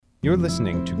You're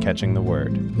listening to Catching the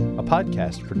Word, a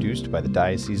podcast produced by the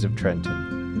Diocese of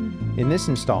Trenton. In this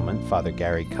installment, Father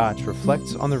Gary Koch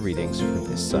reflects on the readings for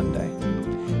this Sunday.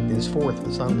 This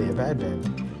fourth Sunday of Advent,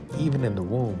 even in the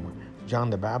womb,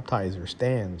 John the Baptizer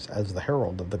stands as the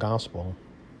herald of the gospel.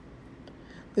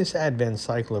 This Advent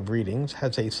cycle of readings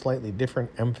has a slightly different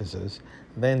emphasis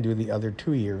than do the other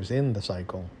 2 years in the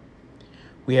cycle.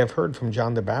 We have heard from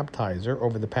John the Baptizer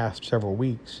over the past several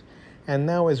weeks, and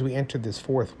now as we enter this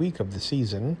fourth week of the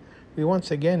season, we once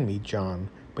again meet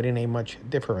John, but in a much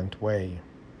different way.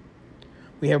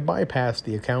 We have bypassed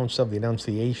the accounts of the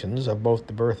Annunciations of both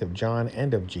the birth of John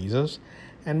and of Jesus,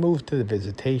 and moved to the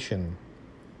visitation.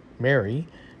 Mary,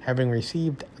 having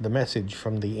received the message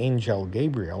from the angel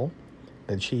Gabriel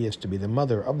that she is to be the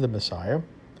mother of the Messiah,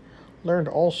 learned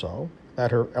also that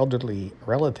her elderly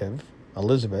relative,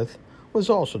 Elizabeth, was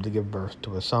also to give birth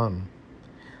to a son.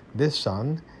 This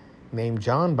son, named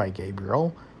John by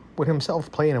Gabriel, would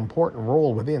himself play an important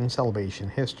role within salvation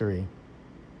history.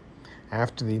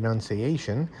 After the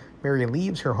Annunciation, Mary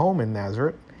leaves her home in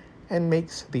Nazareth and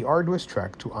makes the arduous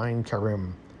trek to Ein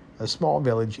Karim, a small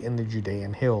village in the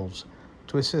Judean hills,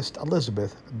 to assist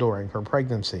Elizabeth during her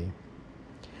pregnancy.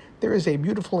 There is a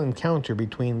beautiful encounter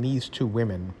between these two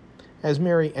women as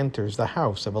Mary enters the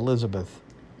house of Elizabeth.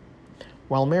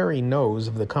 While Mary knows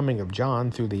of the coming of John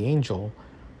through the angel,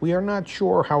 we are not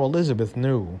sure how Elizabeth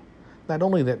knew, not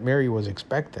only that Mary was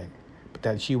expecting, but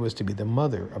that she was to be the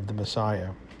mother of the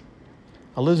Messiah.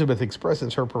 Elizabeth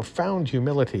expresses her profound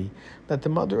humility that the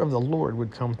mother of the Lord would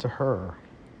come to her.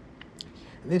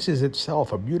 This is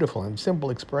itself a beautiful and simple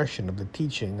expression of the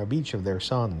teaching of each of their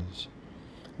sons.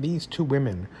 These two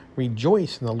women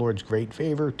rejoice in the Lord's great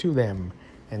favor to them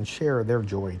and share their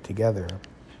joy together,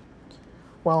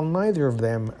 while neither of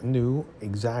them knew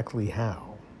exactly how.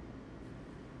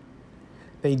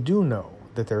 They do know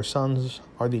that their sons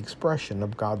are the expression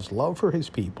of God's love for his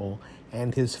people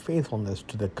and his faithfulness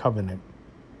to the covenant.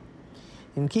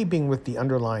 In keeping with the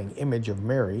underlying image of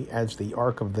Mary as the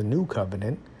Ark of the New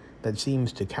Covenant that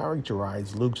seems to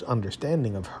characterize Luke's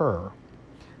understanding of her,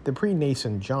 the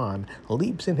pre-nascent John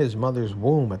leaps in his mother's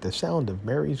womb at the sound of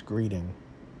Mary's greeting.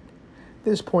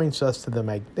 This points us to the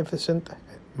magnificent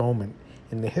moment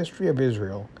in the history of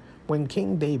Israel when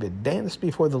King David danced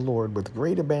before the Lord with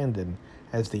great abandon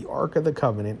as the Ark of the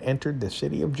Covenant entered the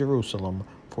city of Jerusalem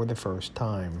for the first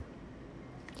time.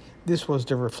 This was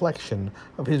the reflection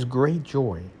of his great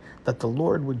joy that the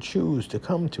Lord would choose to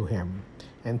come to him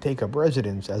and take up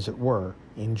residence, as it were,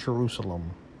 in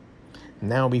Jerusalem.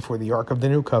 Now before the Ark of the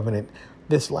New Covenant,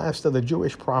 this last of the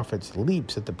Jewish prophets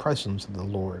leaps at the presence of the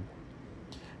Lord.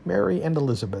 Mary and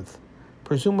Elizabeth,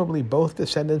 presumably both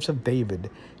descendants of David,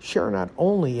 share not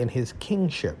only in his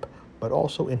kingship, but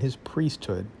also in his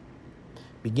priesthood.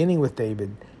 Beginning with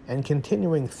David and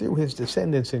continuing through his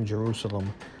descendants in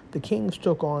Jerusalem, the kings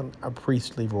took on a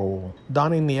priestly role.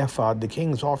 Donning the ephod, the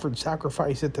kings offered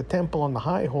sacrifice at the temple on the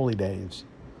high holy days.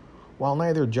 While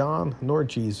neither John nor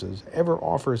Jesus ever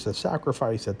offers a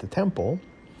sacrifice at the temple,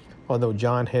 although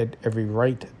John had every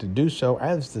right to do so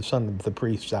as the son of the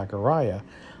priest Zechariah,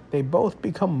 they both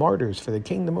become martyrs for the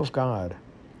kingdom of God.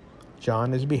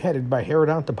 John is beheaded by Herod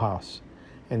Antipas,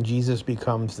 and Jesus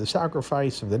becomes the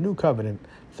sacrifice of the new covenant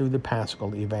through the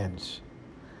Paschal events.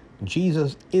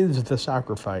 Jesus is the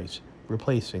sacrifice,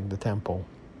 replacing the temple.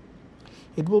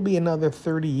 It will be another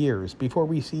 30 years before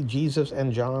we see Jesus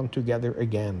and John together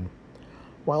again.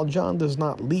 While John does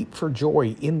not leap for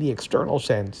joy in the external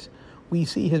sense, we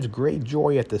see his great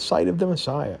joy at the sight of the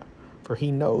Messiah, for he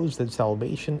knows that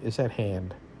salvation is at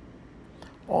hand.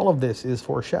 All of this is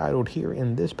foreshadowed here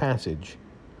in this passage.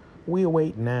 We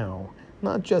await now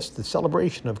not just the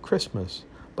celebration of Christmas,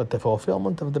 but the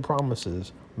fulfillment of the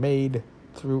promises made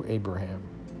through Abraham.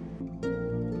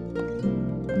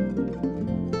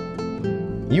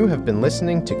 You have been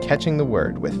listening to Catching the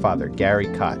Word with Father Gary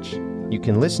Koch. You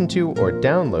can listen to or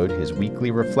download his weekly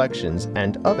reflections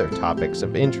and other topics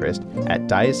of interest at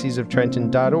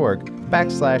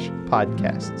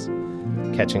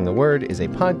dioceseoftrenton.org/podcasts. Catching the Word is a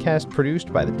podcast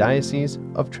produced by the Diocese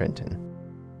of Trenton.